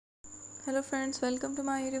Hello friends, welcome to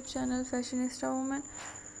my YouTube channel Fashionista Woman.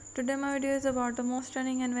 Today my video is about the most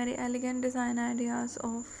stunning and very elegant design ideas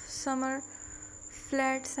of summer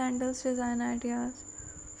flat sandals design ideas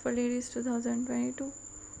for ladies 2022.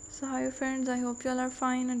 So hi friends, I hope you all are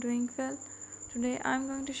fine and doing well. Today I am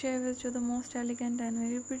going to share with you the most elegant and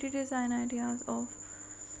very pretty design ideas of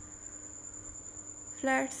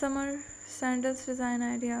flat summer sandals design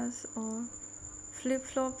ideas or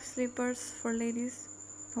flip-flop slippers for ladies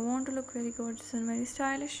who want to look very gorgeous and very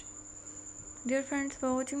stylish. Dear friends,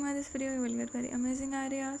 by watching my this video you will get very amazing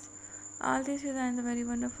ideas. All these designs are very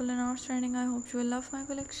wonderful and outstanding. I hope you will love my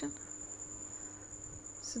collection.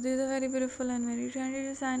 So these are very beautiful and very trendy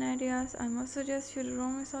design ideas. I must suggest you to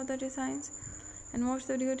don't miss out the designs and watch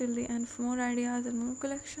the video till the end for more ideas and more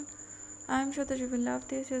collection. I am sure that you will love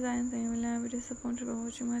these designs and you will never be disappointed by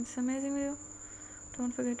watching my this amazing video.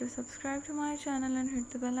 Don't forget to subscribe to my channel and hit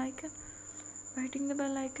the bell icon. By hitting the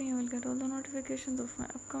bell icon, you will get all the notifications of my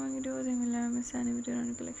upcoming videos and you will never miss any video on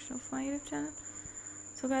the collection of my YouTube channel.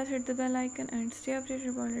 So guys, hit the bell icon and stay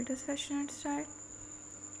updated about latest fashion and style.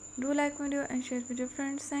 Do like my video and share it with your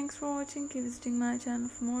friends. Thanks for watching. Keep visiting my channel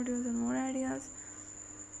for more videos and more ideas.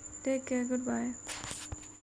 Take care. Goodbye.